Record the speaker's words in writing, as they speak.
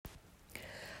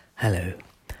Hello,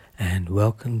 and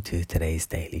welcome to today's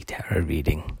daily tarot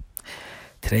reading.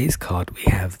 Today's card we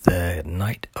have the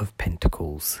Knight of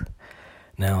Pentacles.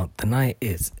 Now, the card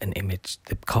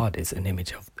is an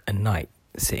image of a knight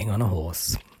sitting on a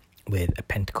horse with a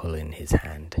pentacle in his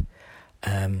hand.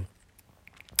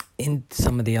 In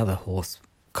some of the other horse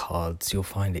cards, you'll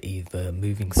find it either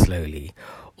moving slowly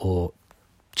or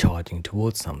charging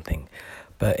towards something.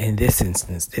 But in this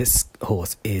instance, this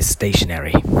horse is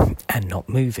stationary and not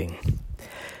moving.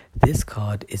 This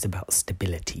card is about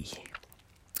stability.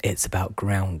 It's about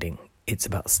grounding. It's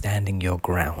about standing your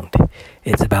ground.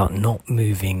 It's about not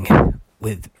moving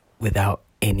without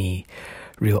any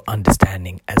real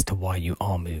understanding as to why you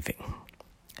are moving.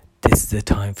 This is a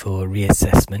time for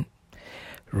reassessment,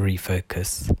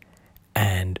 refocus,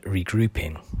 and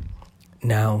regrouping.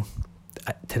 Now,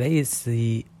 today is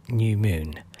the new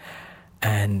moon.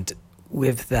 And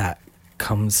with that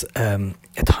comes a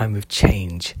time of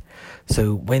change.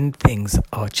 So when things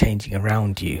are changing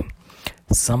around you,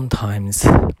 sometimes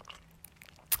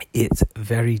it's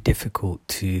very difficult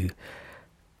to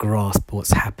grasp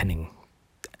what's happening.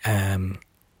 And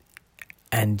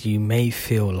you may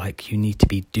feel like you need to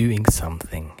be doing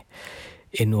something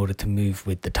in order to move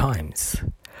with the times.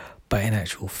 But in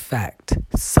actual fact,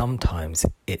 sometimes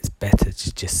it's better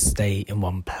to just stay in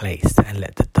one place and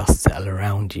let the dust settle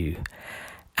around you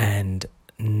and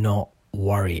not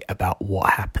worry about what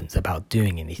happens, about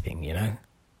doing anything,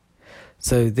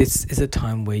 So this is a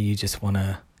time where you just want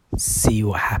to see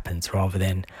what happens rather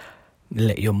than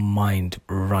let your mind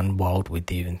run wild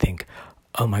with you and think,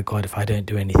 oh my God, if I don't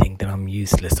do anything, then I'm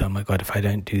useless. Oh my God, if I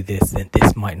don't do this, then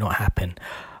this might not happen.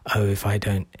 Oh, if I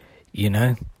don't,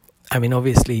 I mean,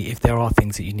 obviously, if there are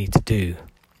things that you need to do,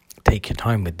 take your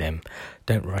time with them.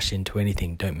 Don't rush into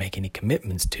anything. Don't make any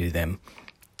commitments to them.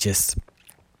 Just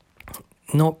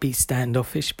not be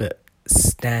standoffish, but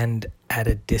stand at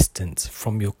a distance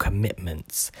from your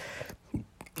commitments.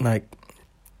 Like,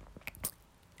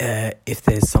 if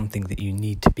there's something that you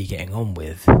need to be getting on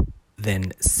with,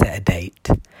 then set a date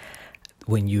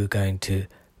when you're going to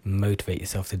motivate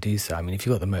yourself to do so. I mean, if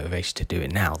you've got the motivation to do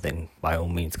it now, then by all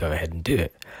means go ahead and do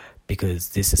it, because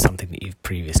this is something that you've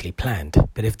previously planned.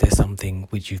 But if there's something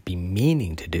which you've been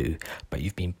meaning to do, but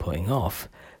you've been putting off,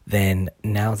 then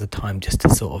now's the time just to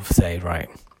sort of say, right,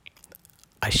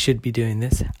 I should be doing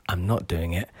this, I'm not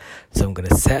doing it, so I'm going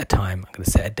to set a time, I'm going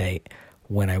to set a date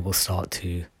when I will start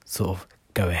to sort of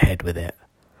go ahead with it,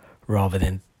 rather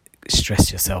than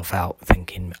stress yourself out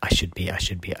thinking, I should be,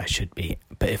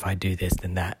 but if I do this,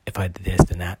 then that, if I do this,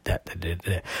 then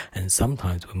that. And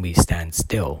sometimes when we stand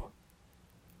still,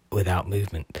 without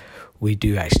movement, we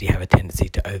do actually have a tendency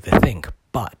to overthink.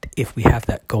 But if we have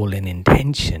that goal and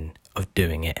intention of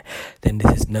doing it, then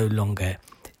this is no longer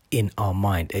in our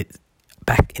mind. It's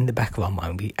back in the back of our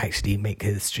mind. We actually make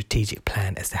a strategic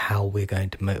plan as to how we're going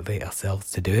to motivate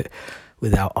ourselves to do it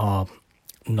without our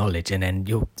knowledge. And then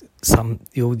your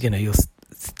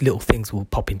little things will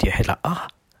pop into your head like,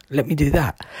 let me do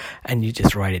that. And you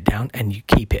just write it down and you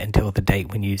keep it until the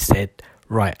date when you said,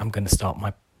 right, I'm going to start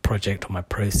my project or my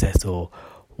process or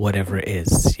whatever it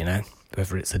is,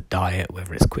 whether it's a diet,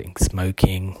 whether it's quitting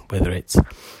smoking, whether it's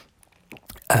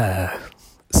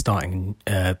starting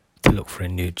to look for a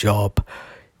new job,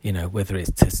 whether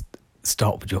it's to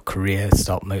start with your career,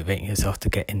 start motivating yourself to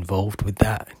get involved with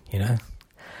that,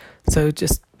 So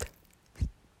just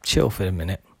chill for a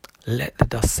minute, let the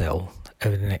dust settle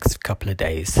over the next couple of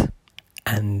days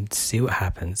and see what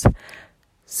happens.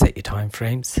 Set your time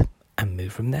frames and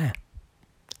move from there.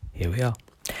 Here we are.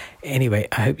 Anyway,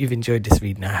 I hope you've enjoyed this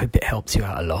reading. I hope it helps you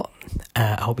out a lot.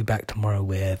 I'll be back tomorrow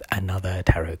with another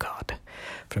tarot card.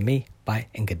 From me, bye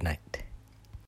and good night.